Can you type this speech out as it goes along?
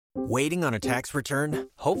Waiting on a tax return?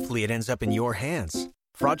 Hopefully it ends up in your hands.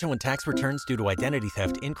 Fraudulent tax returns due to identity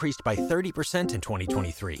theft increased by 30% in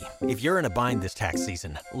 2023. If you're in a bind this tax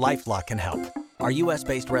season, LifeLock can help. Our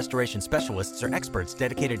U.S.-based restoration specialists are experts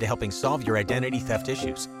dedicated to helping solve your identity theft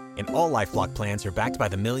issues. And all LifeLock plans are backed by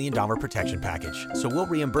the $1 Million Protection Package. So we'll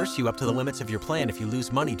reimburse you up to the limits of your plan if you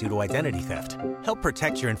lose money due to identity theft. Help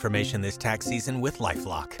protect your information this tax season with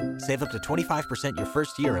LifeLock. Save up to 25% your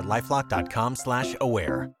first year at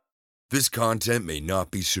LifeLock.com/aware. This content may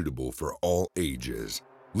not be suitable for all ages.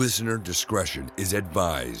 Listener discretion is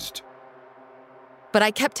advised. But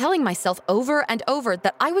I kept telling myself over and over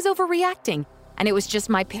that I was overreacting, and it was just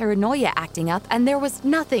my paranoia acting up, and there was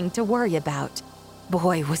nothing to worry about.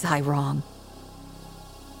 Boy, was I wrong.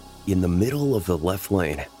 In the middle of the left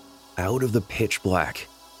lane, out of the pitch black,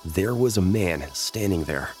 there was a man standing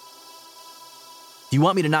there. Do you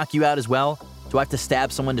want me to knock you out as well? Do I have to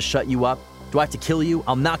stab someone to shut you up? Do I have to kill you?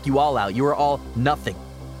 I'll knock you all out. You are all nothing.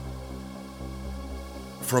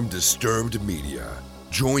 From Disturbed Media,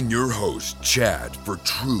 join your host, Chad, for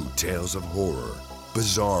true tales of horror,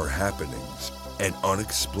 bizarre happenings, and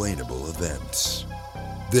unexplainable events.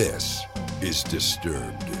 This is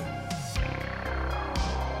Disturbed.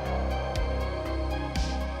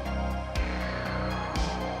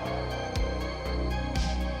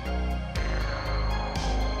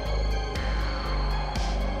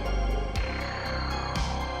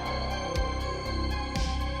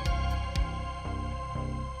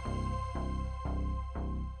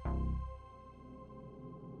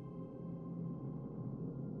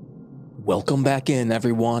 Welcome back in,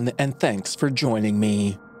 everyone, and thanks for joining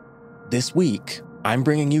me. This week, I'm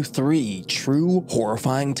bringing you 3 true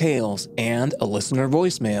horrifying tales and a listener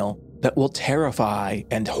voicemail that will terrify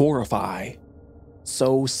and horrify.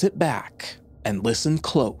 So sit back and listen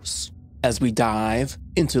close as we dive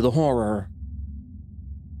into the horror.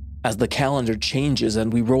 As the calendar changes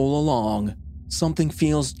and we roll along, something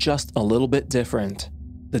feels just a little bit different.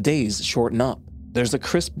 The days shorten up. There's a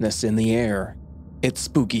crispness in the air. It's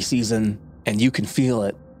spooky season, and you can feel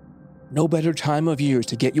it. No better time of year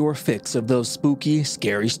to get your fix of those spooky,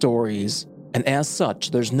 scary stories. And as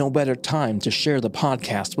such, there's no better time to share the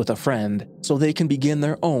podcast with a friend so they can begin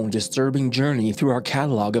their own disturbing journey through our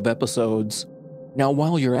catalog of episodes. Now,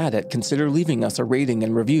 while you're at it, consider leaving us a rating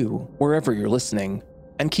and review wherever you're listening.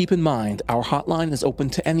 And keep in mind, our hotline is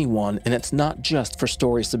open to anyone, and it's not just for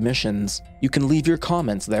story submissions. You can leave your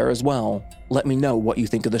comments there as well. Let me know what you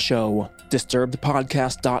think of the show.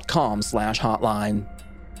 disturbedpodcast.com/hotline.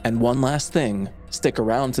 And one last thing, stick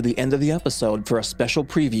around to the end of the episode for a special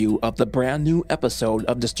preview of the brand new episode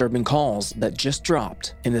of Disturbing Calls that just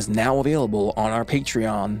dropped and is now available on our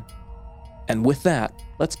Patreon. And with that,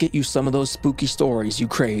 let's get you some of those spooky stories you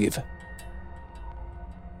crave.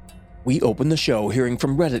 We open the show hearing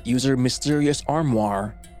from Reddit user Mysterious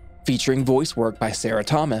Armoire, featuring voice work by Sarah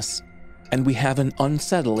Thomas, and we have an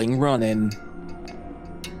unsettling run-in.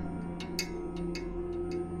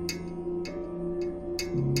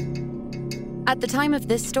 At the time of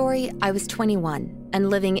this story, I was 21 and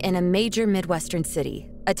living in a major Midwestern city,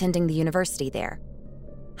 attending the university there.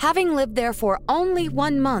 Having lived there for only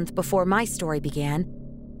 1 month before my story began,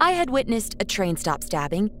 I had witnessed a train stop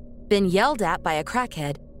stabbing, been yelled at by a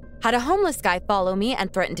crackhead, had a homeless guy follow me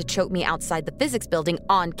and threaten to choke me outside the physics building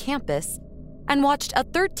on campus, and watched a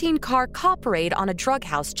 13-car cop raid on a drug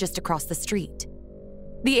house just across the street.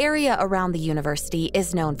 The area around the university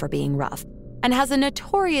is known for being rough and has a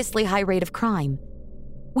notoriously high rate of crime.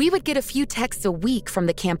 We would get a few texts a week from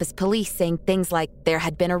the campus police saying things like there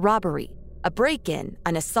had been a robbery, a break-in,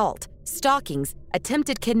 an assault, stalkings,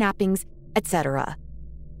 attempted kidnappings, etc.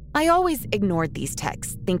 I always ignored these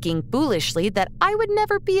texts, thinking foolishly that I would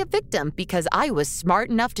never be a victim because I was smart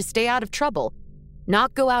enough to stay out of trouble,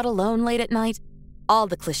 not go out alone late at night, all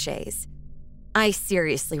the cliches. I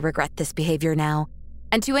seriously regret this behavior now.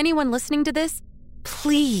 And to anyone listening to this,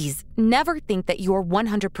 please never think that you're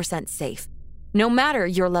 100% safe, no matter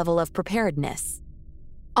your level of preparedness.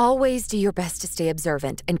 Always do your best to stay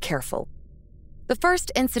observant and careful. The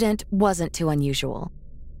first incident wasn't too unusual.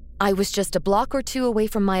 I was just a block or 2 away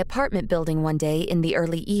from my apartment building one day in the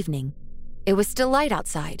early evening. It was still light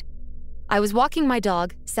outside. I was walking my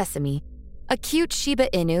dog, Sesame, a cute Shiba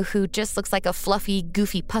Inu who just looks like a fluffy,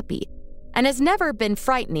 goofy puppy, and has never been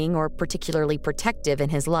frightening or particularly protective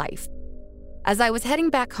in his life. As I was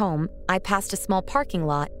heading back home, I passed a small parking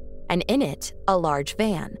lot, and in it, a large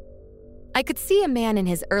van. I could see a man in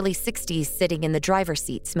his early 60s sitting in the driver's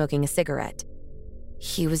seat smoking a cigarette.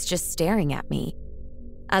 He was just staring at me.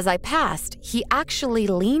 As I passed, he actually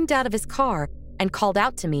leaned out of his car and called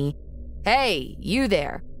out to me, "Hey, you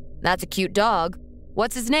there. That's a cute dog."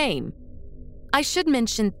 What's his name? I should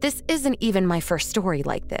mention this isn't even my first story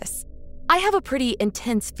like this. I have a pretty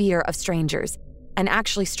intense fear of strangers and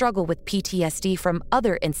actually struggle with PTSD from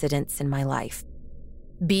other incidents in my life.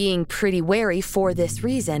 Being pretty wary for this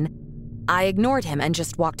reason, I ignored him and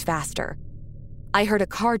just walked faster. I heard a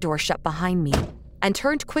car door shut behind me and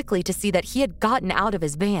turned quickly to see that he had gotten out of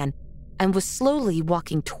his van and was slowly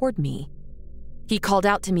walking toward me. He called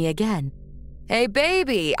out to me again. "Hey,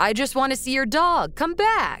 baby, I just want to see your dog. Come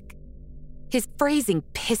back." His phrasing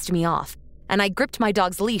pissed me off, and I gripped my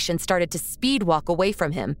dog's leash and started to speed walk away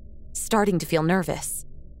from him, starting to feel nervous.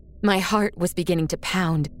 My heart was beginning to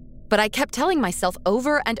pound, but I kept telling myself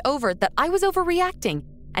over and over that I was overreacting,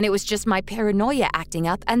 and it was just my paranoia acting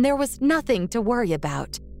up, and there was nothing to worry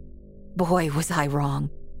about. Boy, was I wrong.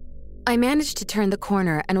 I managed to turn the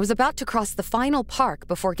corner and was about to cross the final park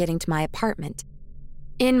before getting to my apartment.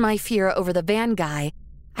 In my fear over the van guy,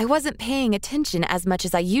 I wasn't paying attention as much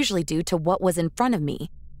as I usually do to what was in front of me.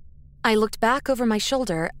 I looked back over my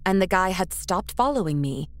shoulder and the guy had stopped following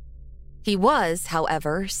me. He was,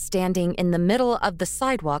 however, standing in the middle of the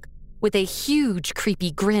sidewalk with a huge,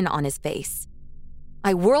 creepy grin on his face.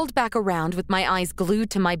 I whirled back around with my eyes glued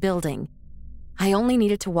to my building. I only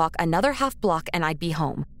needed to walk another half block and I'd be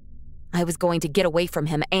home. I was going to get away from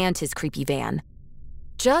him and his creepy van.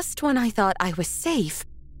 Just when I thought I was safe,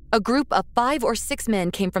 a group of 5 or 6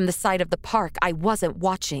 men came from the side of the park I wasn't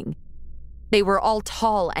watching. They were all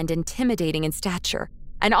tall and intimidating in stature,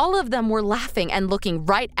 and all of them were laughing and looking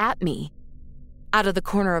right at me. Out of the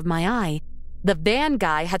corner of my eye, the van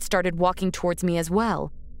guy had started walking towards me as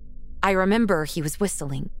well. I remember he was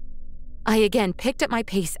whistling. I again picked up my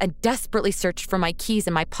pace and desperately searched for my keys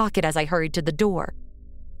in my pocket as I hurried to the door.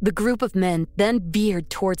 The group of men then veered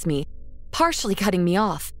towards me, partially cutting me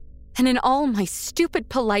off, and in all my stupid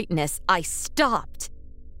politeness, I stopped.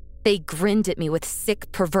 They grinned at me with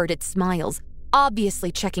sick, perverted smiles,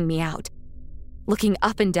 obviously checking me out. Looking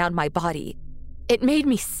up and down my body, it made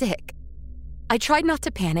me sick. I tried not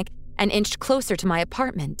to panic and inched closer to my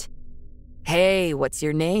apartment. "Hey, what's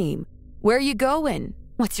your name? Where are you going?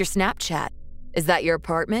 What's your Snapchat? Is that your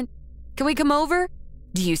apartment? Can we come over?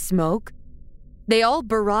 Do you smoke?" They all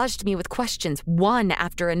barraged me with questions, one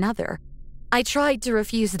after another. I tried to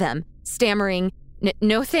refuse them, stammering,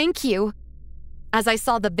 "No thank you," as I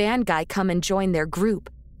saw the van guy come and join their group,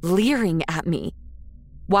 leering at me.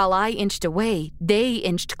 While I inched away, they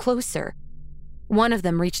inched closer. One of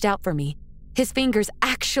them reached out for me, his fingers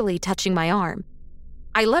actually touching my arm.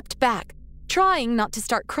 I leapt back, trying not to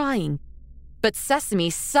start crying. But Sesame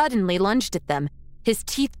suddenly lunged at them, his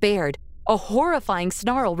teeth bared, a horrifying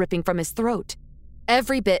snarl ripping from his throat.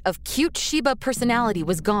 Every bit of cute Shiba personality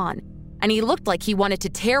was gone, and he looked like he wanted to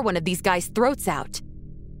tear one of these guys' throats out.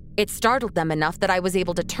 It startled them enough that I was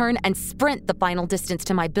able to turn and sprint the final distance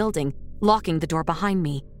to my building, locking the door behind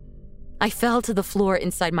me. I fell to the floor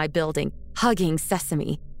inside my building, hugging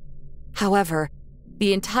Sesame. However,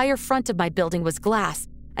 the entire front of my building was glass,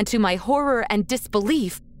 and to my horror and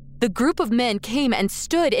disbelief, the group of men came and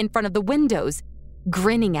stood in front of the windows,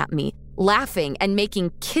 grinning at me, laughing and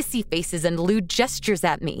making kissy faces and lewd gestures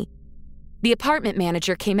at me. The apartment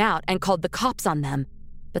manager came out and called the cops on them,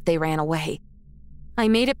 but they ran away. I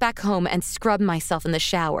made it back home and scrubbed myself in the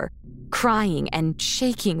shower, crying and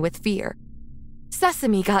shaking with fear.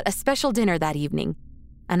 Sesame got a special dinner that evening,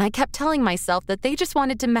 and I kept telling myself that they just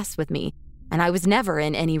wanted to mess with me, and I was never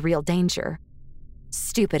in any real danger.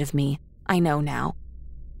 Stupid of me, I know now.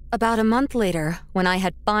 About a month later, when I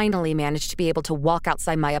had finally managed to be able to walk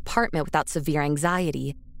outside my apartment without severe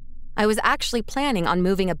anxiety, I was actually planning on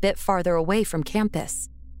moving a bit farther away from campus.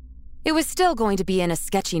 It was still going to be in a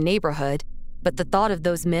sketchy neighborhood, but the thought of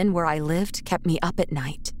those men where I lived kept me up at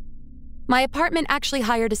night. My apartment actually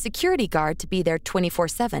hired a security guard to be there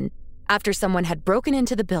 24/7 after someone had broken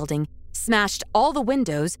into the building, smashed all the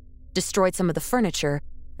windows, destroyed some of the furniture,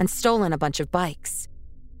 and stolen a bunch of bikes.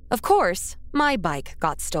 Of course, my bike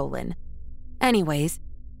got stolen. Anyways,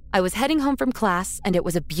 I was heading home from class and it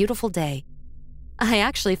was a beautiful day. I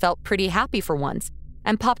actually felt pretty happy for once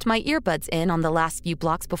and popped my earbuds in on the last few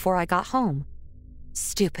blocks before I got home.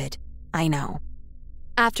 Stupid, I know.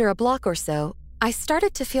 After a block or so, I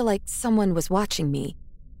started to feel like someone was watching me.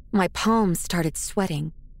 My palms started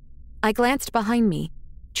sweating. I glanced behind me,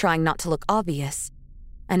 trying not to look obvious,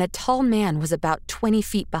 and a tall man was about 20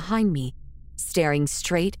 feet behind me, staring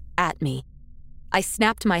straight at me. I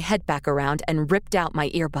snapped my head back around and ripped out my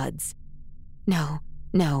earbuds. No,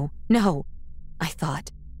 I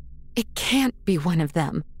thought. It can't be one of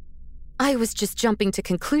them. I was just jumping to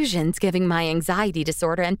conclusions, giving my anxiety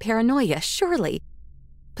disorder and paranoia, surely.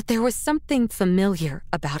 But there was something familiar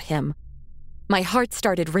about him. My heart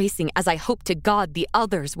started racing as I hoped to God the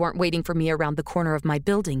others weren't waiting for me around the corner of my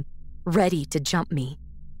building, ready to jump me.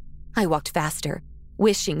 I walked faster,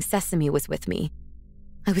 wishing Sesame was with me.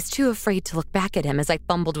 I was too afraid to look back at him as I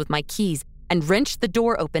fumbled with my keys and wrenched the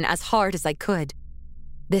door open as hard as I could.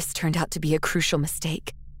 This turned out to be a crucial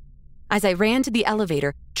mistake. As I ran to the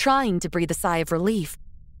elevator, trying to breathe a sigh of relief,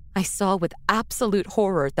 I saw with absolute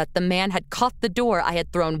horror that the man had caught the door I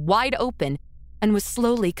had thrown wide open and was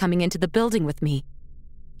slowly coming into the building with me.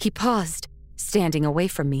 He paused, standing away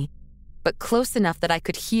from me, but close enough that I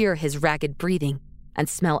could hear his ragged breathing and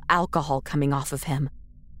smell alcohol coming off of him.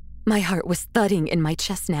 My heart was thudding in my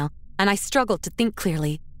chest now, and I struggled to think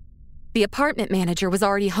clearly. The apartment manager was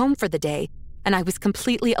already home for the day, and I was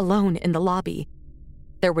completely alone in the lobby.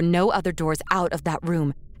 There were no other doors out of that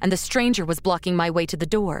room, and the stranger was blocking my way to the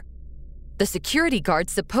door. The security guard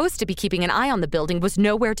supposed to be keeping an eye on the building was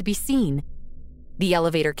nowhere to be seen. The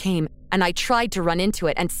elevator came, and I tried to run into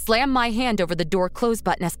it and slam my hand over the door close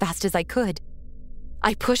button as fast as I could.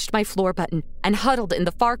 I pushed my floor button and huddled in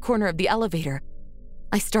the far corner of the elevator.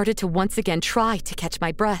 I started to once again try to catch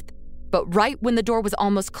my breath, but right when the door was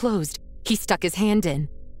almost closed, he stuck his hand in.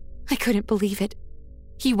 I couldn't believe it.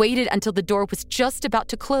 He waited until the door was just about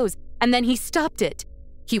to close, and then he stopped it.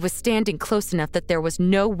 He was standing close enough that there was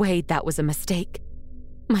no way that was a mistake.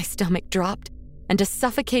 My stomach dropped, and a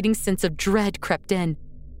suffocating sense of dread crept in.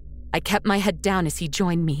 I kept my head down as he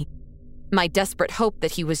joined me. My desperate hope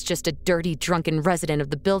that he was just a dirty, drunken resident of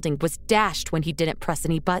the building was dashed when he didn't press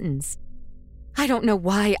any buttons. I don't know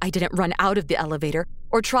why I didn't run out of the elevator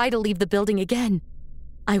or try to leave the building again.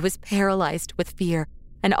 I was paralyzed with fear,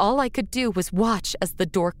 and all I could do was watch as the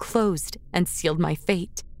door closed and sealed my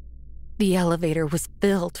fate. The elevator was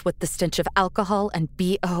filled with the stench of alcohol and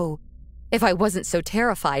BO. If I wasn't so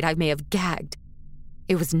terrified, I may have gagged.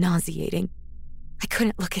 It was nauseating. I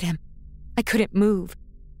couldn't look at him. I couldn't move.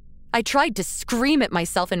 I tried to scream at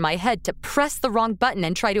myself in my head to press the wrong button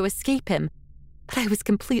and try to escape him, but I was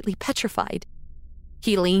completely petrified.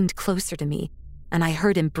 He leaned closer to me, and I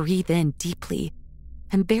heard him breathe in deeply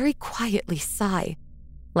and very quietly sigh,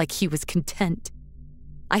 like he was content.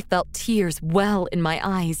 I felt tears well in my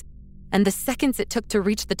eyes, and the seconds it took to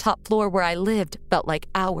reach the top floor where I lived felt like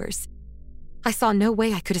hours. I saw no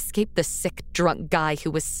way I could escape the sick, drunk guy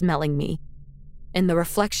who was smelling me. In the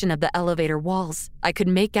reflection of the elevator walls, I could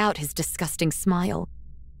make out his disgusting smile.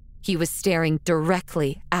 He was staring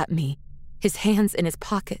directly at me, his hands in his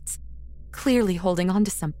pockets, clearly holding on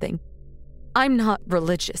to something. I'm not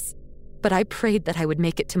religious, but I prayed that I would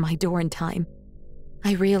make it to my door in time.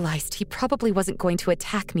 I realized he probably wasn't going to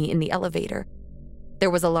attack me in the elevator.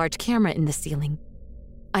 There was a large camera in the ceiling.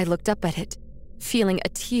 I looked up at it, feeling a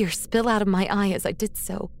tear spill out of my eye as I did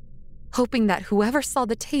so, hoping that whoever saw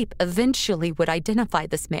the tape eventually would identify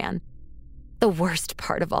this man. The worst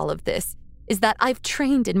part of all of this is that I've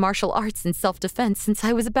trained in martial arts and self-defense since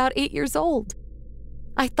I was about 8 years old.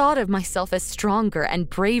 I thought of myself as stronger and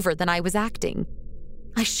braver than I was acting.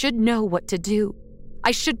 I should know what to do. I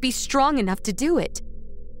should be strong enough to do it.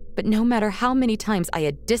 But no matter how many times I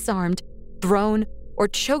had disarmed, thrown, or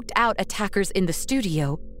choked out attackers in the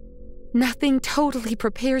studio, nothing totally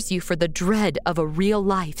prepares you for the dread of a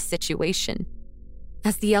real-life situation.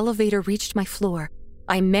 As the elevator reached my floor,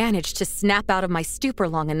 I managed to snap out of my stupor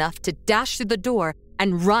long enough to dash through the door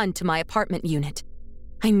and run to my apartment unit.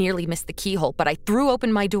 I nearly missed the keyhole, but I threw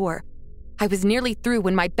open my door. I was nearly through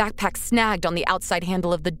when my backpack snagged on the outside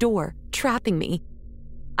handle of the door, trapping me.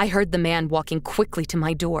 I heard the man walking quickly to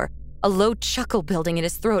my door, a low chuckle building in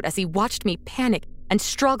his throat as he watched me panic and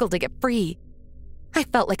struggle to get free. I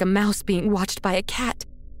felt like a mouse being watched by a cat,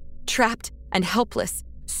 trapped and helpless,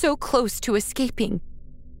 so close to escaping.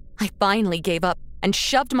 I finally gave up and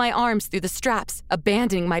shoved my arms through the straps,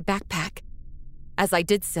 abandoning my backpack. As I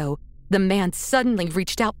did so, the man suddenly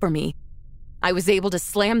reached out for me. I was able to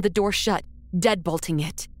slam the door shut, deadbolting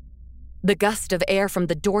it. The gust of air from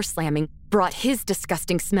the door slamming brought his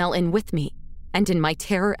disgusting smell in with me, and in my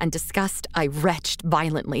terror and disgust, I retched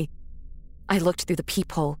violently. I looked through the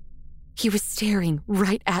peephole. He was staring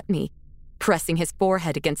right at me, pressing his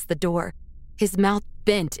forehead against the door, his mouth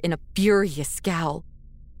bent in a furious scowl.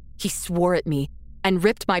 He swore at me and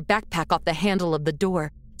ripped my backpack off the handle of the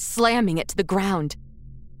door, slamming it to the ground.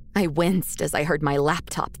 I winced as I heard my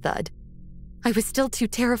laptop thud. I was still too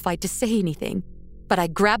terrified to say anything, but I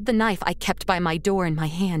grabbed the knife I kept by my door in my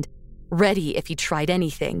hand, ready if he tried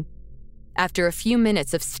anything. After a few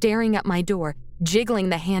minutes of staring at my door, jiggling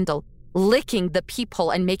the handle, licking the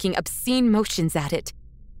peephole and making obscene motions at it,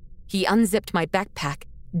 he unzipped my backpack,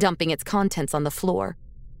 dumping its contents on the floor.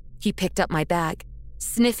 He picked up my bag,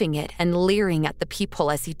 sniffing it and leering at the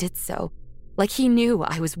peephole as he did so. like he knew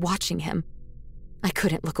I was watching him. I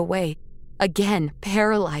couldn't look away, again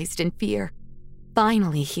paralyzed in fear.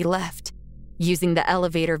 Finally, he left, using the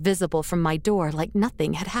elevator visible from my door like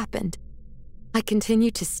nothing had happened. I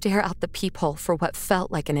continued to stare out the peephole for what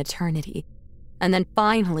felt like an eternity, and then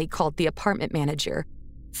finally called the apartment manager,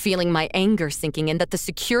 feeling my anger sinking in that the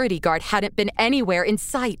security guard hadn't been anywhere in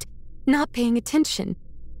sight, not paying attention.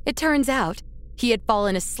 It turns out he had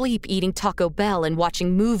fallen asleep eating Taco Bell and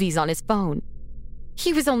watching movies on his phone.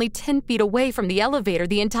 He was only 10 feet away from the elevator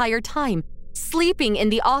the entire time, sleeping in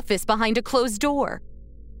the office behind a closed door.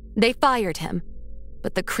 They fired him,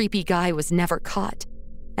 but the creepy guy was never caught,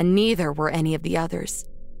 and neither were any of the others.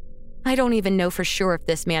 I don't even know for sure if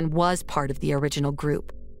this man was part of the original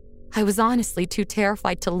group. I was honestly too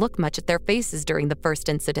terrified to look much at their faces during the first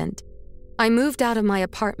incident. I moved out of my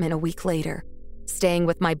apartment a week later, staying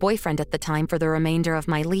with my boyfriend at the time for the remainder of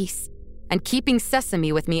my lease, and keeping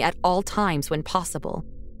Sesame with me at all times when possible.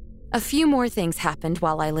 A few more things happened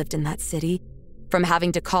while I lived in that city, from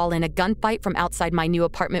having to call in a gunfight from outside my new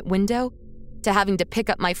apartment window, to having to pick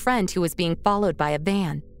up my friend who was being followed by a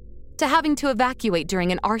van, to having to evacuate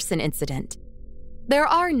during an arson incident. There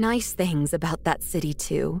are nice things about that city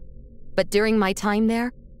too, but during my time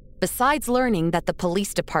there, besides learning that the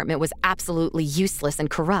police department was absolutely useless and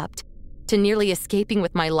corrupt, to nearly escaping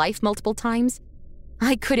with my life multiple times,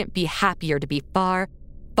 I couldn't be happier to be far,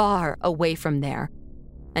 far away from there,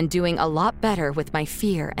 and doing a lot better with my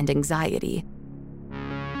fear and anxiety.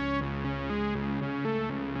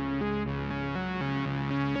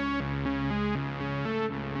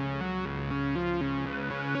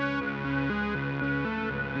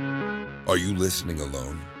 Are you listening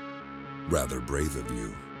alone? Rather brave of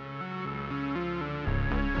you.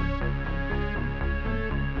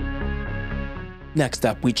 Next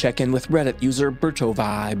up, we check in with Reddit user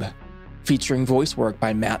BertoVibe, featuring voice work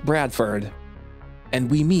by Matt Bradford, and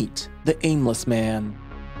we meet the Aimless Man.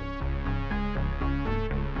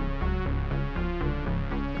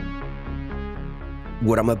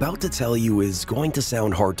 What I'm about to tell you is going to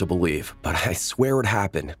sound hard to believe, but I swear it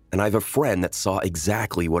happened, and I have a friend that saw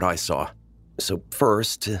exactly what I saw. So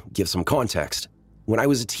first, to give some context, when I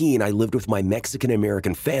was a teen, I lived with my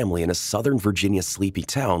Mexican-American family in a Southern Virginia sleepy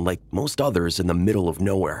town like most others in the middle of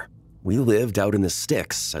nowhere. We lived out in the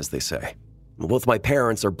sticks, as they say. Both my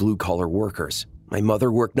parents are blue-collar workers. My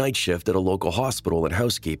mother worked night shift at a local hospital in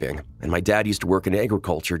housekeeping, and my dad used to work in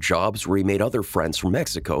agriculture jobs where he made other friends from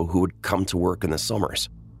Mexico who would come to work in the summers.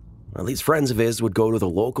 Well, these friends of his would go to the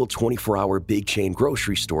local 24-hour big chain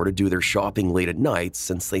grocery store to do their shopping late at night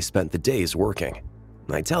since they spent the days working.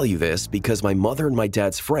 I tell you this because my mother and my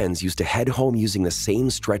dad's friends used to head home using the same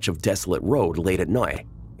stretch of desolate road late at night,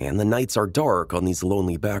 and the nights are dark on these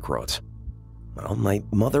lonely back roads. Well, my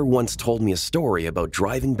mother once told me a story about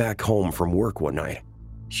driving back home from work one night.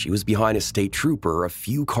 She was behind a state trooper a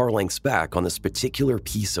few car lengths back on this particular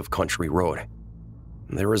piece of country road.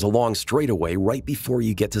 There is a long straightaway right before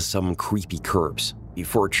you get to some creepy curbs,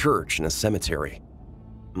 before a church and a cemetery.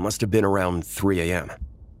 It must have been around 3 a.m.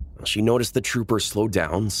 She noticed the trooper slow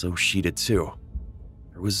down, so she did too.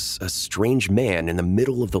 There was a strange man in the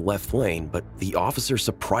middle of the left lane, but the officer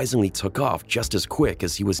surprisingly took off just as quick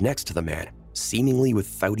as he was next to the man, seemingly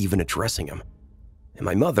without even addressing him. And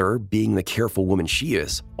my mother, being the careful woman she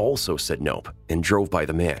is, also said nope and drove by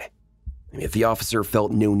the man. If the officer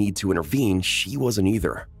felt no need to intervene, she wasn't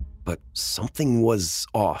either. But something was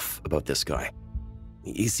off about this guy.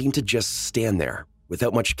 He seemed to just stand there,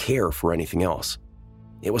 without much care for anything else.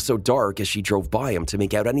 It was so dark as she drove by him to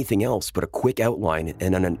make out anything else but a quick outline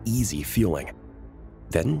and an uneasy feeling.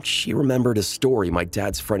 Then she remembered a story my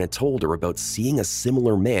dad's friend had told her about seeing a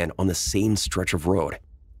similar man on the same stretch of road.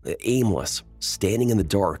 Aimless, standing in the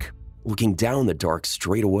dark, looking down the dark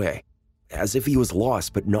straight away, as if he was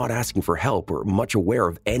lost but not asking for help or much aware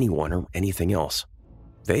of anyone or anything else.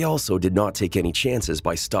 They also did not take any chances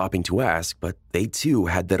by stopping to ask, but they too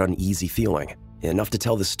had that uneasy feeling, enough to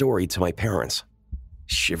tell the story to my parents.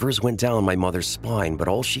 Shivers went down my mother's spine, but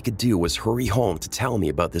all she could do was hurry home to tell me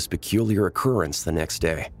about this peculiar occurrence the next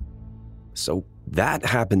day. So that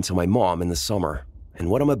happened to my mom in the summer, and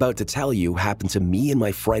what I'm about to tell you happened to me and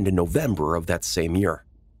my friend in November of that same year,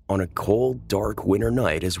 on a cold, dark winter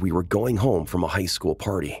night as we were going home from a high school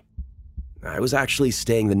party. I was actually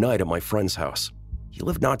staying the night at my friend's house. He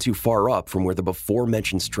lived not too far up from where the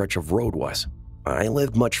before-mentioned stretch of road was. I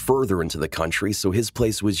lived much further into the country, so his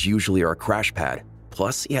place was usually our crash pad.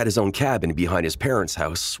 Plus, he had his own cabin behind his parents'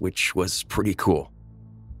 house, which was pretty cool.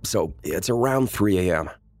 So, it's around 3 a.m.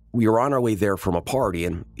 We were on our way there from a party,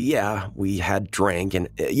 and yeah, we had drank, and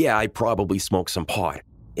yeah, I probably smoked some pot.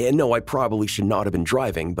 And no, I probably should not have been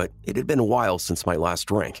driving, but it had been a while since my last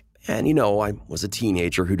drink. And I was a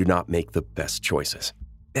teenager who did not make the best choices.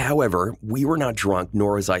 However, we were not drunk,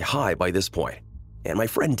 nor was I high by this point. And my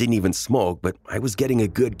friend didn't even smoke, but I was getting a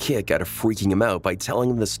good kick out of freaking him out by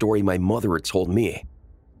telling him the story my mother had told me.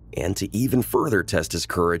 And to even further test his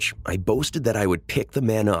courage, I boasted that I would pick the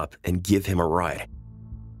man up and give him a ride.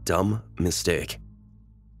 Dumb mistake.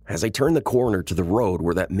 As I turned the corner to the road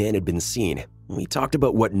where that man had been seen, we talked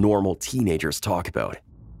about what normal teenagers talk about.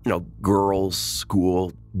 Girls,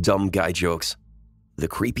 school, dumb guy jokes. The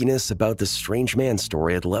creepiness about this strange man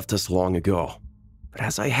story had left us long ago. But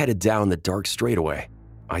as I headed down the dark straightaway,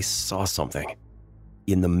 I saw something.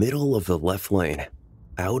 In the middle of the left lane,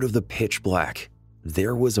 out of the pitch black,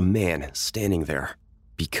 there was a man standing there,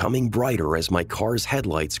 becoming brighter as my car's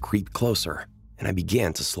headlights creeped closer, and I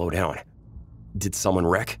began to slow down. "Did someone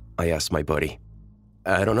wreck?" I asked my buddy.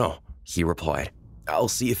 "I don't know," he replied. "I'll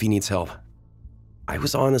see if he needs help." I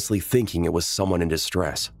was honestly thinking it was someone in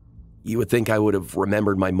distress. You would think I would have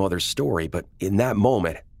remembered my mother's story, but in that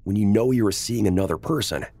moment, when you know you are seeing another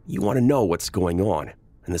person, you want to know what's going on,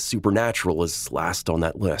 and the supernatural is last on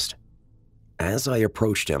that list. As I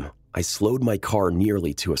approached him, I slowed my car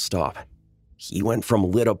nearly to a stop. He went from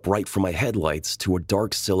lit up bright from my headlights to a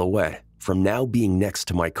dark silhouette from now being next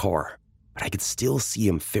to my car, but I could still see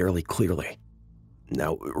him fairly clearly.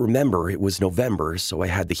 Now, remember, it was November, so I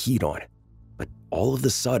had the heat on. But all of a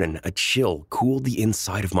sudden, a chill cooled the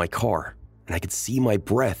inside of my car, and I could see my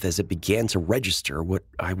breath as it began to register what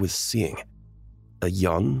I was seeing. A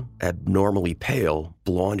young, abnormally pale,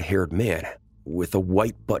 blonde-haired man with a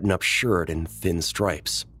white button-up shirt and thin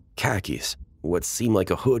stripes, khakis, what seemed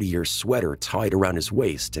like a hoodie or sweater tied around his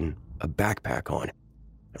waist, and a backpack on.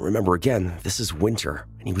 And remember again, this is winter,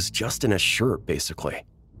 and he was just in a shirt, basically.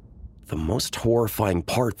 The most horrifying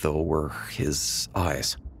part, though, were his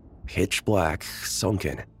eyes. Pitch black,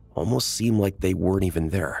 sunken, almost seemed like they weren't even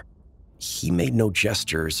there. He made no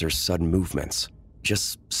gestures or sudden movements,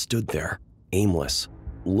 just stood there, aimless,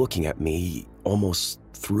 looking at me, almost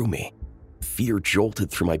through me. Fear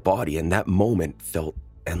jolted through my body, and that moment felt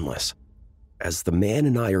endless. As the man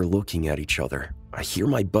and I are looking at each other, I hear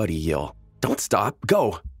my buddy yell, "Don't stop,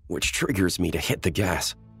 go!" which triggers me to hit the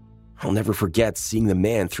gas. I'll never forget seeing the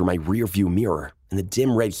man through my rearview mirror and the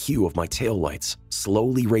dim red hue of my taillights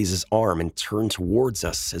slowly raise his arm and turn towards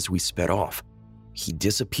us as we sped off. He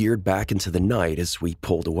disappeared back into the night as we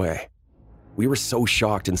pulled away. We were so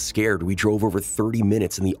shocked and scared we drove over 30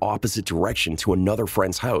 minutes in the opposite direction to another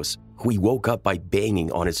friend's house, who we woke up by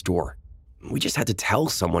banging on his door. We just had to tell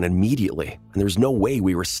someone immediately, and there's no way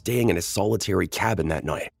we were staying in a solitary cabin that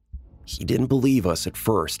night. He didn't believe us at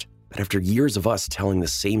first, but after years of us telling the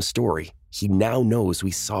same story, he now knows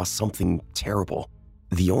we saw something terrible.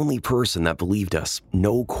 The only person that believed us,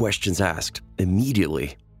 no questions asked,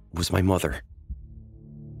 immediately, was my mother.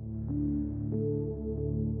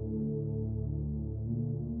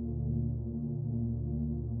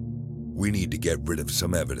 We need to get rid of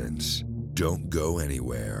some evidence. Don't go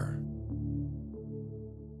anywhere.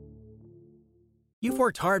 You've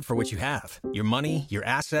worked hard for what you have. Your money, your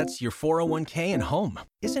assets, your 401k, and home.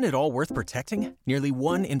 Isn't it all worth protecting? Nearly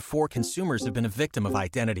 1 in 4 consumers have been a victim of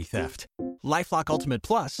identity theft. LifeLock Ultimate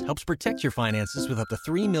Plus helps protect your finances with up to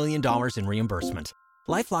 $3 million in reimbursement.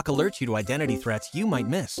 LifeLock alerts you to identity threats you might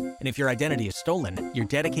miss. And if your identity is stolen, your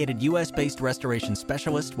dedicated U.S.-based restoration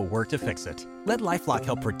specialist will work to fix it. Let LifeLock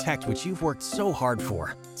help protect what you've worked so hard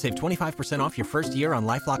for. Save 25% off your first year on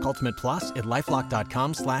LifeLock Ultimate Plus at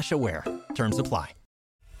LifeLock.com/aware. Terms apply.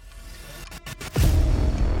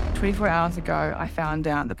 24 hours ago, I found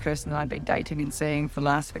out the person that I'd been dating and seeing for the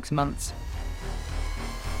last 6 months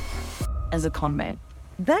is a con man.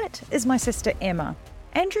 That is my sister Emma.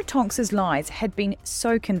 Andrew Tonks's lies had been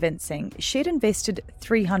so convincing, she'd invested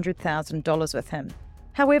 $300,000 with him.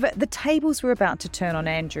 However, the tables were about to turn on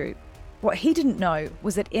Andrew. What he didn't know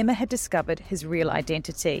was that Emma had discovered his real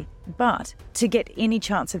identity. But to get any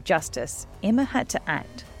chance of justice, Emma had to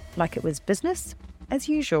act like it was business as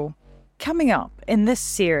usual. Coming up in this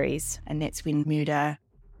series, And that's when murder,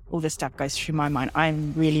 all this stuff goes through my mind.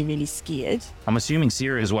 I'm really, really scared. I'm assuming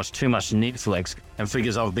Sarah has watched too much Netflix and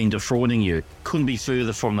figures I've been defrauding you. Couldn't be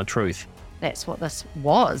further from the truth. That's what this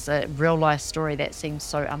was, a real life story that seems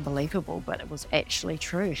so unbelievable, but it was actually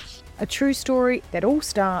true. a true story that all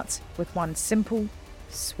starts with one simple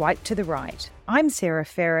swipe to the right. I'm Sarah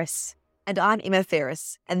Ferris. And I'm Emma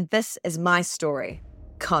Ferris, and this is my story,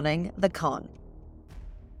 Conning the Con.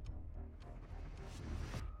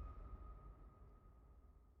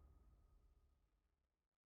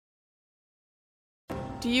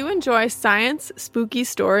 Do you enjoy science, spooky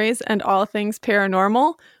stories, and all things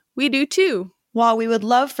paranormal? We do too. While we would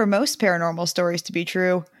love for most paranormal stories to be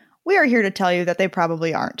true, we are here to tell you that they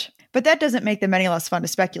probably aren't. But that doesn't make them any less fun to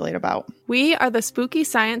speculate about. We are the Spooky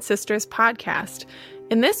Science Sisters podcast.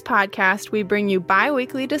 In this podcast, we bring you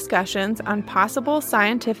bi-weekly discussions on possible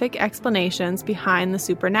scientific explanations behind the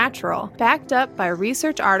supernatural. Backed up by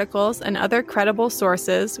research articles and other credible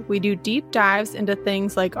sources, we do deep dives into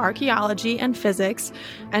things like archaeology and physics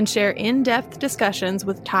and share in-depth discussions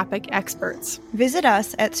with topic experts. Visit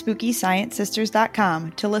us at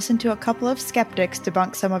SpookyScienceSisters.com to listen to a couple of skeptics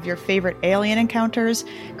debunk some of your favorite alien encounters,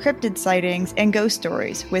 cryptid sightings, and ghost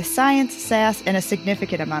stories with science, sass, and a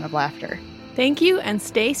significant amount of laughter. Thank you, and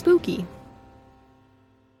stay spooky.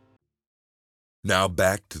 Now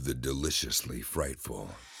back to the deliciously frightful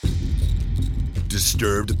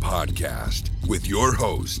Disturbed Podcast with your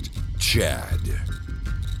host, Chad.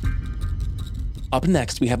 Up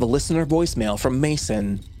next, we have a listener voicemail from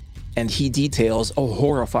Mason, and he details a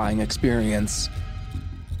horrifying experience.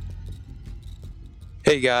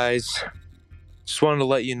 Hey guys, just wanted to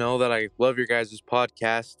let you know that I love your guys'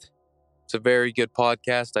 podcast. It's a very good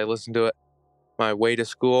podcast. I listen to it my way to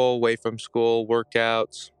school, way from school,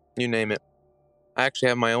 workouts, you name it. I actually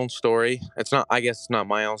have my own story. I guess it's not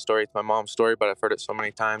my own story, it's my mom's story, but I've heard it so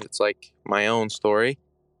many times, it's like my own story.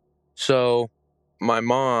 So, my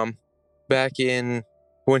mom, back in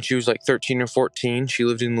when she was like 13 or 14, she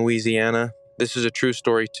lived in Louisiana. This is a true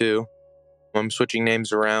story too. I'm switching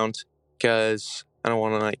names around because I don't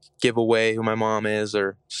want to like give away who my mom is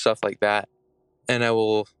or stuff like that. And I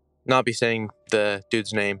will not be saying the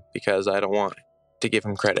dude's name because I don't want to give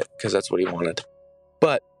him credit because that's what he wanted.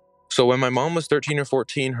 But so when my mom was 13 or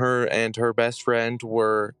 14, her and her best friend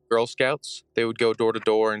were Girl Scouts. They would go door to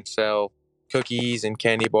door and sell cookies and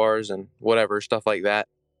candy bars and whatever, stuff like that.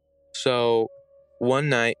 So one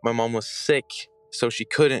night my mom was sick, so she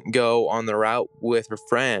couldn't go on the route with her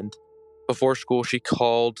friend. Before school, she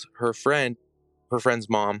called her friend's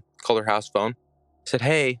mom, called her house phone, said,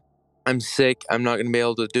 "Hey, I'm sick. I'm not going to be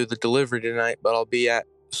able to do the delivery tonight, but I'll be at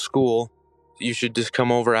school. You should just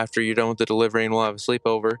come over after you're done with the delivery and we'll have a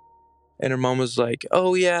sleepover." And her mom was like,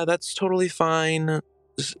 "Oh yeah, that's totally fine.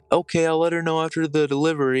 Okay, I'll let her know after the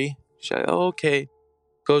delivery." She's like, "Oh, okay."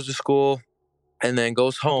 Goes to school and then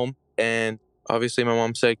goes home. And obviously my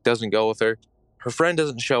mom's sick, doesn't go with her. Her friend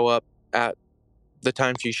doesn't show up at the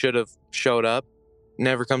time she should have showed up.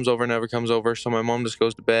 Never comes over. So my mom just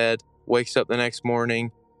goes to bed, wakes up the next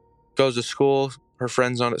morning, goes to school. Her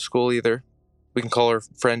friend's not at school either. We can call her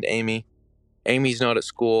friend Amy. Amy's not at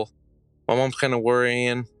school. My mom's kind of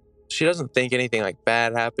worrying. She doesn't think anything like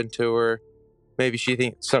bad happened to her. Maybe she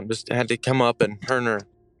thinks something just had to come up and her and her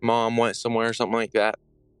mom went somewhere or something like that.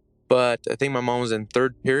 But I think my mom was in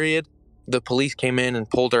third period. The police came in and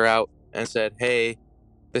pulled her out and said, "Hey,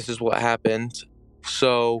 this is what happened."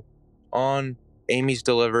 So on Amy's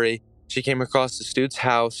delivery, she came across this dude's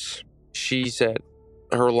house. She said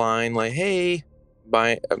her line like, "Hey,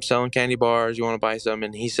 I'm selling candy bars. You want to buy some?"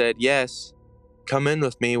 And he said, "Yes, come in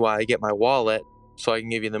with me while I get my wallet so I can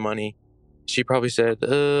give you the money." She probably said,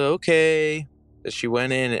 okay. She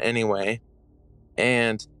went in anyway.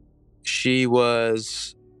 And she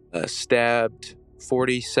was stabbed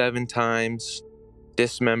 47 times,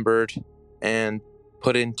 dismembered, and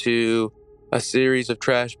put into a series of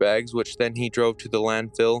trash bags, which then he drove to the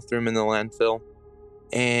landfill, threw them in the landfill.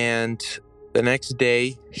 And the next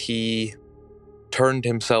day, he turned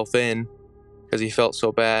himself in because he felt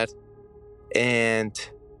so bad. And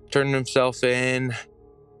turned himself in.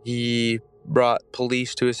 He brought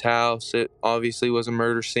police to his house. It obviously was a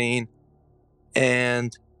murder scene.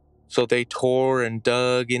 And so they tore and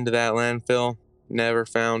dug into that landfill. Never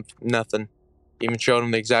found nothing. Even showed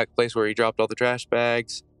him the exact place where he dropped all the trash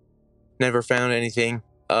bags. Never found anything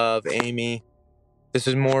of Amy. This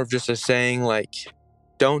is more of just a saying like,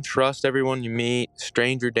 don't trust everyone you meet.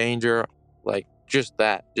 Stranger danger. Like, just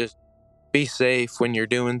that. Just be safe when you're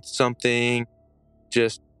doing something.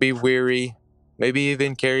 Just be wary. Maybe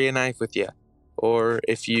even carry a knife with you. Or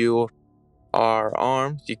if you are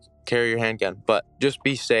armed, you carry your handgun. But just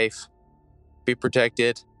be safe. Be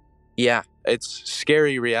protected. Yeah, it's a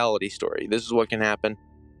scary reality story. This is what can happen.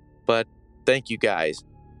 But thank you guys.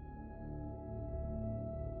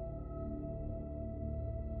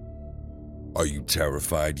 Are you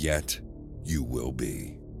terrified yet? You will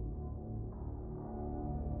be.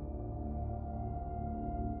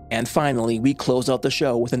 And finally, we close out the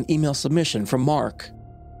show with an email submission from Mark,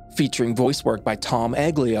 featuring voice work by Tom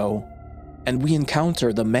Aglio, and we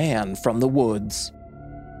encounter the man from the woods.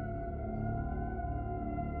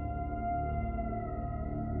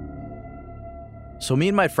 So me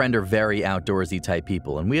and my friend are very outdoorsy type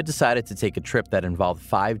people, and we had decided to take a trip that involved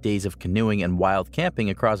 5 days of canoeing and wild camping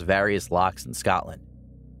across various lochs in Scotland.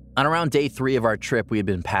 On around day 3 of our trip, we had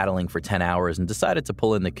been paddling for 10 hours and decided to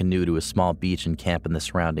pull in the canoe to a small beach and camp in the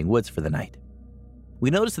surrounding woods for the night. We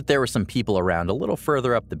noticed that there were some people around a little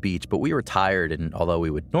further up the beach, but we were tired, and although we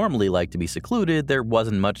would normally like to be secluded, there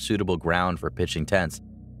wasn't much suitable ground for pitching tents.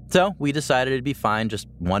 So we decided it'd be fine just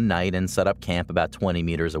one night and set up camp about 20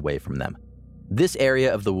 meters away from them. This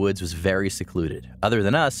area of the woods was very secluded. Other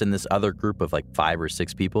than us and this other group of like 5 or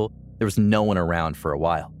 6 people, there was no one around for a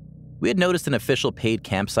while. We had noticed an official paid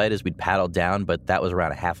campsite as we'd paddled down, but that was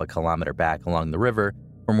around a half a kilometer back along the river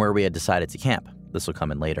from where we had decided to camp. This will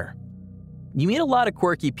come in later. You meet a lot of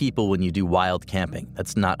quirky people when you do wild camping.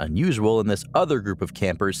 That's not unusual, and this other group of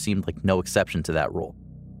campers seemed like no exception to that rule.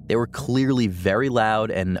 They were clearly very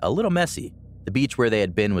loud and a little messy. The beach where they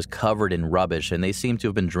had been was covered in rubbish, and they seemed to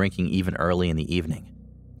have been drinking even early in the evening.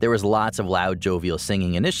 There was lots of loud, jovial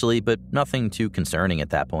singing initially, but nothing too concerning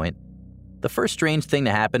at that point. The first strange thing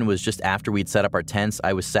to happen was just after we'd set up our tents,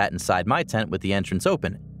 I was sat inside my tent with the entrance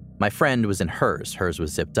open. My friend was in hers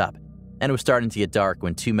was zipped up, and it was starting to get dark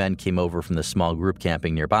when 2 men came over from the small group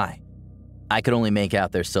camping nearby. I could only make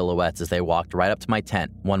out their silhouettes as they walked right up to my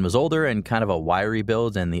tent. One was older and kind of a wiry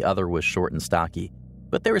build, and the other was short and stocky.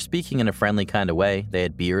 But they were speaking in a friendly kind of way. They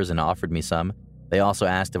had beers and offered me some. They also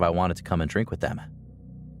asked if I wanted to come and drink with them.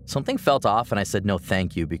 Something felt off, and I said no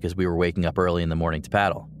thank you because we were waking up early in the morning to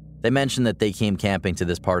paddle. They mentioned that they came camping to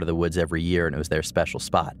this part of the woods every year and it was their special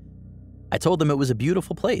spot. I told them it was a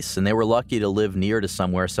beautiful place and they were lucky to live near to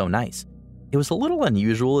somewhere so nice. It was a little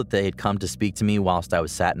unusual that they had come to speak to me whilst I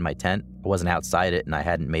was sat in my tent. I wasn't outside it and I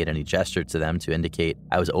hadn't made any gesture to them to indicate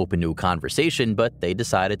I was open to a conversation, but they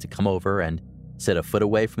decided to come over and sit a foot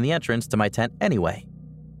away from the entrance to my tent anyway.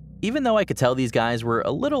 Even though I could tell these guys were a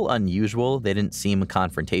little unusual, they didn't seem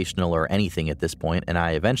confrontational or anything at this point, and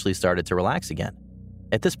I eventually started to relax again.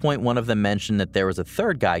 At this point, one of them mentioned that there was a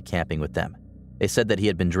third guy camping with them. They said that he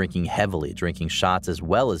had been drinking heavily, drinking shots as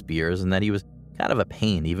well as beers, and that he was kind of a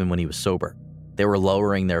pain even when he was sober. They were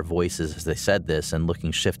lowering their voices as they said this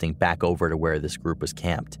and shifting back over to where this group was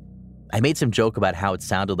camped. I made some joke about how it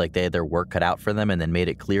sounded like they had their work cut out for them and then made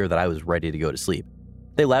it clear that I was ready to go to sleep.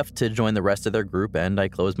 They left to join the rest of their group and I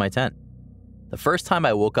closed my tent. The first time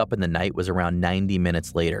I woke up in the night was around 90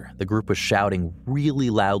 minutes later. The group was shouting really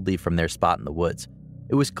loudly from their spot in the woods.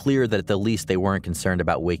 It was clear that at the least they weren't concerned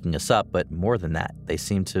about waking us up, but more than that, they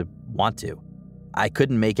seemed to want to. I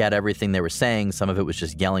couldn't make out everything they were saying, some of it was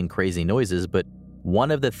just yelling crazy noises, but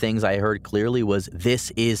one of the things I heard clearly was,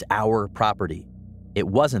 "This is our property." It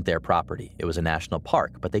wasn't their property, it was a national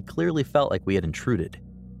park, but they clearly felt like we had intruded.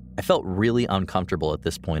 I felt really uncomfortable at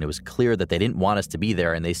this point. It was clear that they didn't want us to be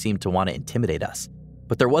there and they seemed to want to intimidate us.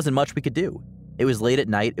 But there wasn't much we could do. It was late at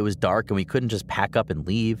night, it was dark, and we couldn't just pack up and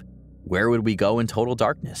leave. Where would we go in total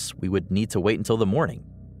darkness? We would need to wait until the morning.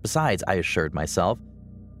 Besides, I assured myself,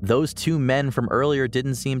 those 2 men from earlier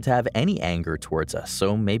didn't seem to have any anger towards us,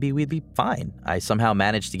 so maybe we'd be fine. I somehow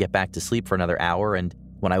managed to get back to sleep for another hour, and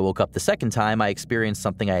when I woke up the second time, I experienced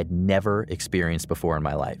something I had never experienced before in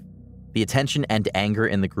my life. The attention and anger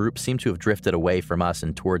in the group seemed to have drifted away from us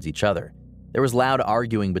and towards each other. There was loud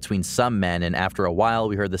arguing between some men, and after a while,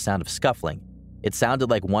 we heard the sound of scuffling. It sounded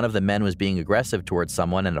like one of the men was being aggressive towards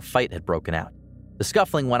someone and a fight had broken out. The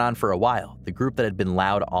scuffling went on for a while. The group that had been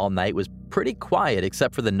loud all night was pretty quiet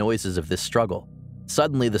except for the noises of this struggle.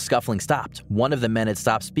 Suddenly, the scuffling stopped. One of the men had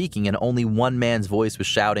stopped speaking and only one man's voice was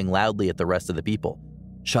shouting loudly at the rest of the people.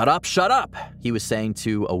 "Shut up, shut up," he was saying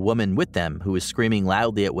to a woman with them who was screaming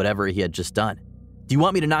loudly at whatever he had just done. "Do you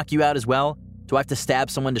want me to knock you out as well? Do I have to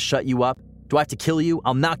stab someone to shut you up? Do I have to kill you?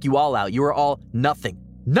 I'll knock you all out. You are all nothing.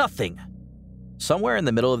 Nothing." Somewhere in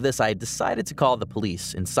the middle of this, I decided to call the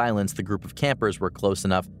police. In silence, the group of campers were close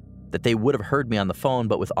enough that they would have heard me on the phone,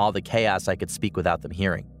 but with all the chaos, I could speak without them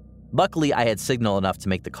hearing. Luckily, I had signal enough to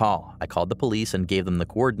make the call. I called the police and gave them the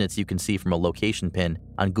coordinates you can see from a location pin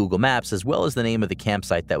on Google Maps, as well as the name of the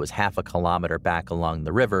campsite that was half a kilometer back along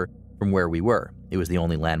the river from where we were. It was the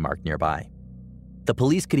only landmark nearby. The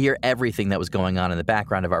police could hear everything that was going on in the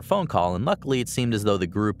background of our phone call, and luckily it seemed as though the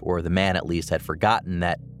group, or the man at least, had forgotten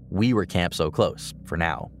that we were camped so close, for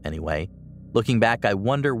now, anyway. Looking back, I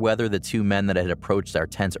wonder whether the 2 men that had approached our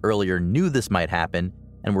tents earlier knew this might happen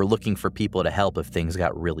and were looking for people to help if things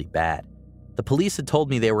got really bad. The police had told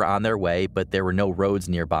me they were on their way, but there were no roads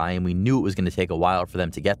nearby and we knew it was going to take a while for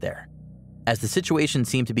them to get there. As the situation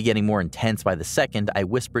seemed to be getting more intense by the second, I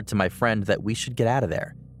whispered to my friend that we should get out of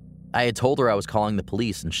there. I had told her I was calling the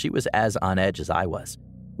police and she was as on edge as I was.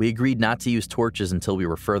 We agreed not to use torches until we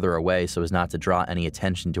were further away so as not to draw any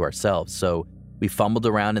attention to ourselves, so We fumbled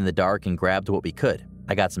around in the dark and grabbed what we could.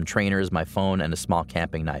 I got some trainers, my phone, and a small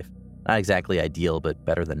camping knife. Not exactly ideal, but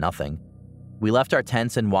better than nothing. We left our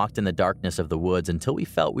tents and walked in the darkness of the woods until we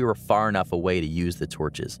felt we were far enough away to use the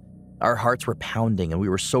torches. Our hearts were pounding and we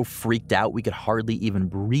were so freaked out we could hardly even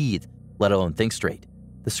breathe, let alone think straight.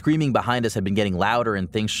 The screaming behind us had been getting louder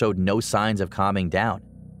and things showed no signs of calming down.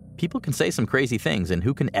 People can say some crazy things, and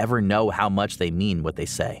who can ever know how much they mean what they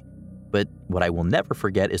say? But what I will never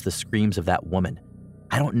forget is the screams of that woman.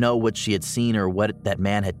 I don't know what she had seen or what that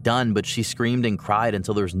man had done, but she screamed and cried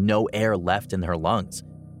until there was no air left in her lungs.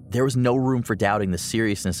 There was no room for doubting the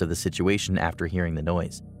seriousness of the situation after hearing the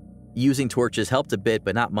noise. Using torches helped a bit,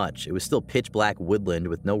 but not much. It was still pitch black woodland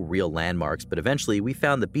with no real landmarks, but eventually we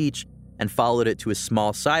found the beach and followed it to a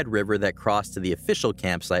small side river that crossed to the official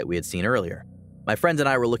campsite we had seen earlier. My friends and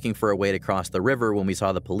I were looking for a way to cross the river when we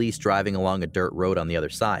saw the police driving along a dirt road on the other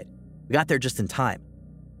side. We got there just in time.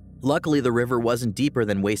 Luckily, the river wasn't deeper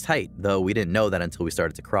than waist height, though we didn't know that until we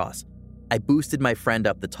started to cross. I boosted my friend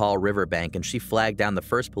up the tall riverbank and she flagged down the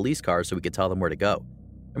first police car so we could tell them where to go.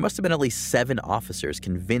 There must have been at least 7 officers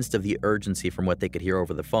convinced of the urgency from what they could hear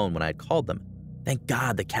over the phone when I had called them. Thank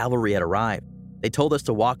God the cavalry had arrived. They told us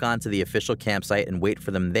to walk on to the official campsite and wait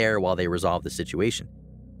for them there while they resolved the situation.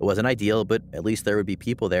 It wasn't ideal, but at least there would be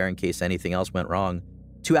people there in case anything else went wrong.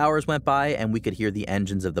 2 hours went by and we could hear the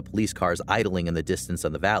engines of the police cars idling in the distance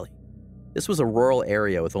of the valley. This was a rural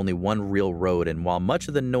area with only one real road, and while much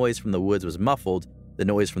of the noise from the woods was muffled, the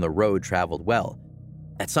noise from the road traveled well.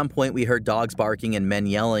 At some point, we heard dogs barking and men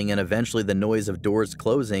yelling, and eventually the noise of doors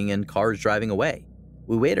closing and cars driving away.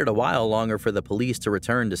 We waited a while longer for the police to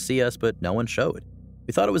return to see us, but no one showed.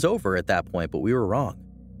 We thought it was over at that point, but we were wrong.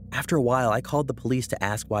 After a while, I called the police to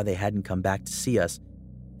ask why they hadn't come back to see us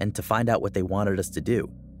and to find out what they wanted us to do.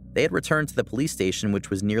 They had returned to the police station, which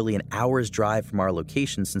was nearly an hour's drive from our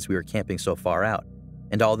location since we were camping so far out.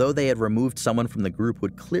 And although they had removed someone from the group who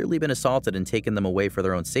had clearly been assaulted and taken them away for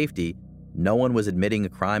their own safety, no one was admitting a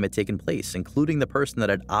crime had taken place, including the person that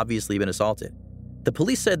had obviously been assaulted. The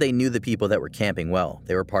police said they knew the people that were camping well.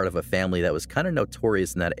 They were part of a family that was kind of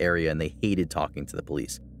notorious in that area and they hated talking to the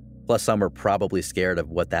police. Plus, some were probably scared of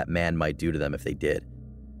what that man might do to them if they did.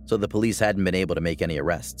 So the police hadn't been able to make any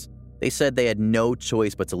arrests. They said they had no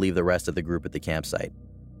choice but to leave the rest of the group at the campsite.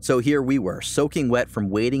 So here we were, soaking wet from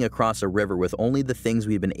wading across a river with only the things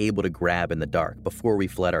we'd been able to grab in the dark before we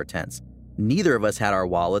fled our tents. Neither of us had our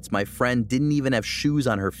wallets. My friend didn't even have shoes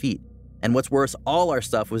on her feet. And what's worse, all our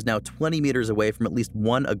stuff was now 20 meters away from at least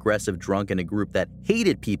one aggressive drunk in a group that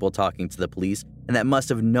hated people talking to the police and that must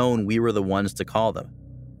have known we were the ones to call them.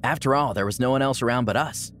 After all, there was no one else around but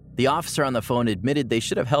us. The officer on the phone admitted they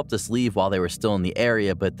should have helped us leave while they were still in the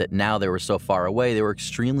area, but that now they were so far away, they were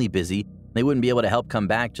extremely busy. They wouldn't be able to help come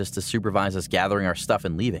back just to supervise us gathering our stuff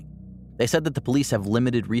and leaving. They said that the police have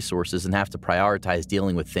limited resources and have to prioritize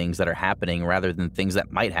dealing with things that are happening rather than things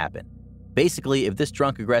that might happen. Basically, if this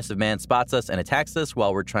drunk, aggressive man spots us and attacks us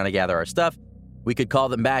while we're trying to gather our stuff, we could call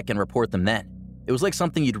them back and report them then. It was like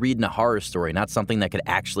something you'd read in a horror story, not something that could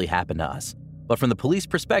actually happen to us. But from the police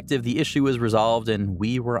perspective, the issue was resolved and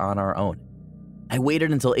we were on our own. I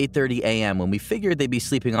waited until 8:30 a.m. when we figured they'd be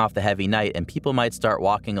sleeping off the heavy night and people might start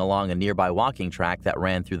walking along a nearby walking track that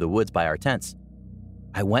ran through the woods by our tents.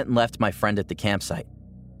 I went and left my friend at the campsite.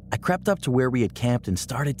 I crept up to where we had camped and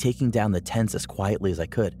started taking down the tents as quietly as I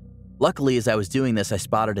could. Luckily, as I was doing this, I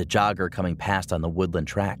spotted a jogger coming past on the woodland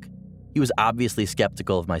track. He was obviously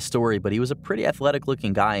skeptical of my story, but he was a pretty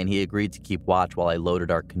athletic-looking guy and he agreed to keep watch while I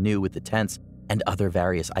loaded our canoe with the tents and other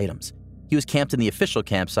various items. He was camped in the official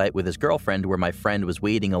campsite with his girlfriend where my friend was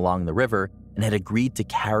wading along the river and had agreed to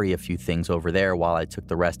carry a few things over there while I took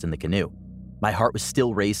the rest in the canoe. My heart was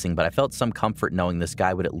still racing, but I felt some comfort knowing this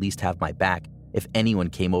guy would at least have my back if anyone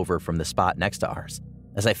came over from the spot next to ours.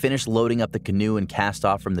 As I finished loading up the canoe and cast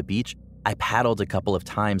off from the beach, I paddled a couple of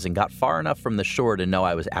times and got far enough from the shore to know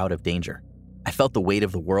I was out of danger. I felt the weight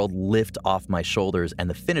of the world lift off my shoulders and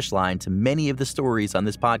the finish line to many of the stories on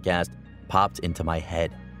this podcast popped into my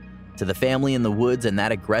head. To the family in the woods and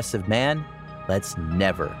that aggressive man, let's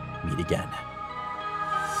never meet again.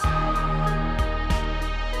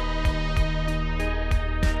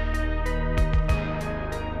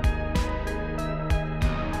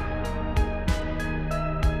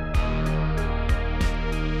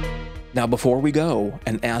 Now before we go,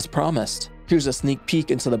 and as promised, here's a sneak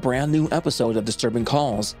peek into the brand new episode of Disturbing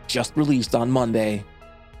Calls, just released on Monday.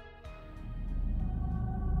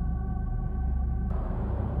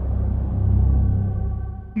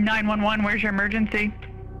 "911, where's your emergency?"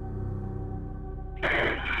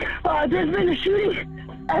 There's been a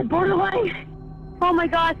shooting at Borderline. Oh my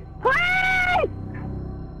God. Please!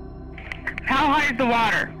 How How high is the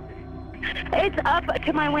water? It's up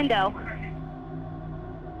to my window.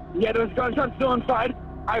 Yeah, there's gunshots still inside.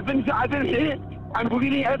 I've been hit. I'm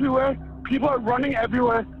bleeding everywhere. People are running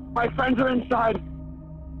everywhere. My friends are inside.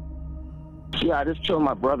 Yeah, I just killed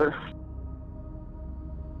my brother.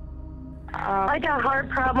 I got heart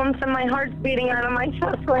problems and my heart's beating out of my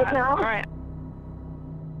chest right now. All right.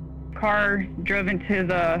 Car drove into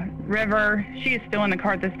the river. She is still in the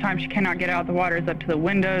car at this time. She cannot get out. The water is up to the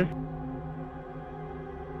windows.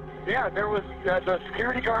 Yeah, there was the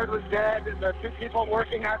security guard was dead. The two people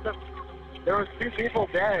working at there was 2 people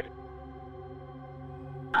dead.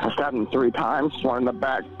 I stabbed him 3 times, one in the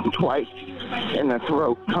back, twice in the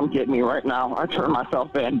throat. Come get me right now. I turned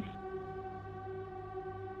myself in.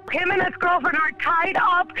 Him and his girlfriend are tied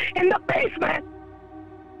up in the basement.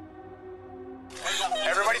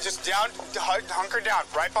 Everybody just down, hunker down,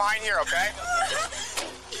 right behind here, okay?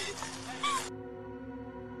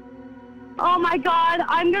 Oh my God,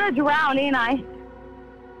 I'm gonna drown, ain't I?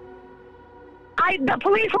 The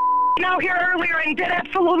police were out here earlier and did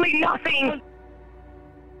absolutely nothing.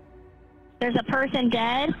 There's a person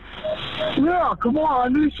dead? Yeah, come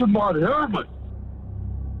on, I need somebody, help me.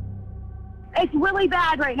 It's really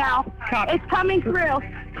bad right now. Copy. It's coming through.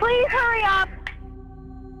 Please hurry up.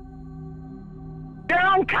 They're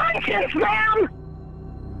unconscious, ma'am.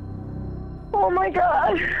 Oh my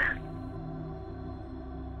God.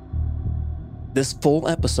 This full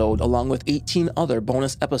episode, along with 18 other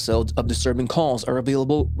bonus episodes of Disturbing Calls, are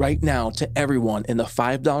available right now to everyone in the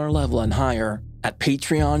 $5 level and higher at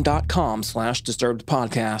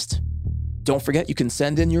patreon.com/disturbedpodcast. Don't forget you can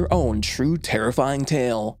send in your own true terrifying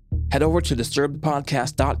tale. Head over to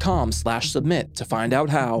disturbedpodcast.com/submit to find out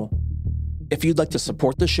how. If you'd like to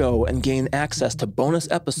support the show and gain access to bonus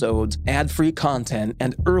episodes, ad-free content,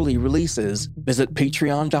 and early releases, visit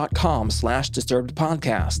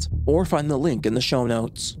patreon.com/disturbedpodcast or find the link in the show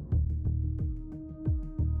notes.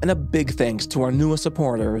 And a big thanks to our newest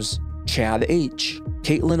supporters, Chad H.,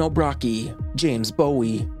 Caitlin O'Braki, James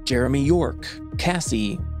Bowie, Jeremy York,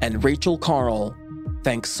 Cassie, and Rachel Carl.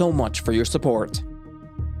 Thanks so much for your support.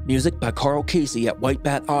 Music by Carl Casey at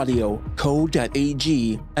Whitebat Audio,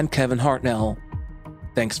 Code.ag, and Kevin Hartnell.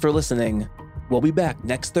 Thanks for listening. We'll be back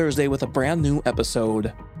next Thursday with a brand new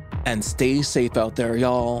episode. And stay safe out there,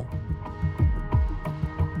 y'all.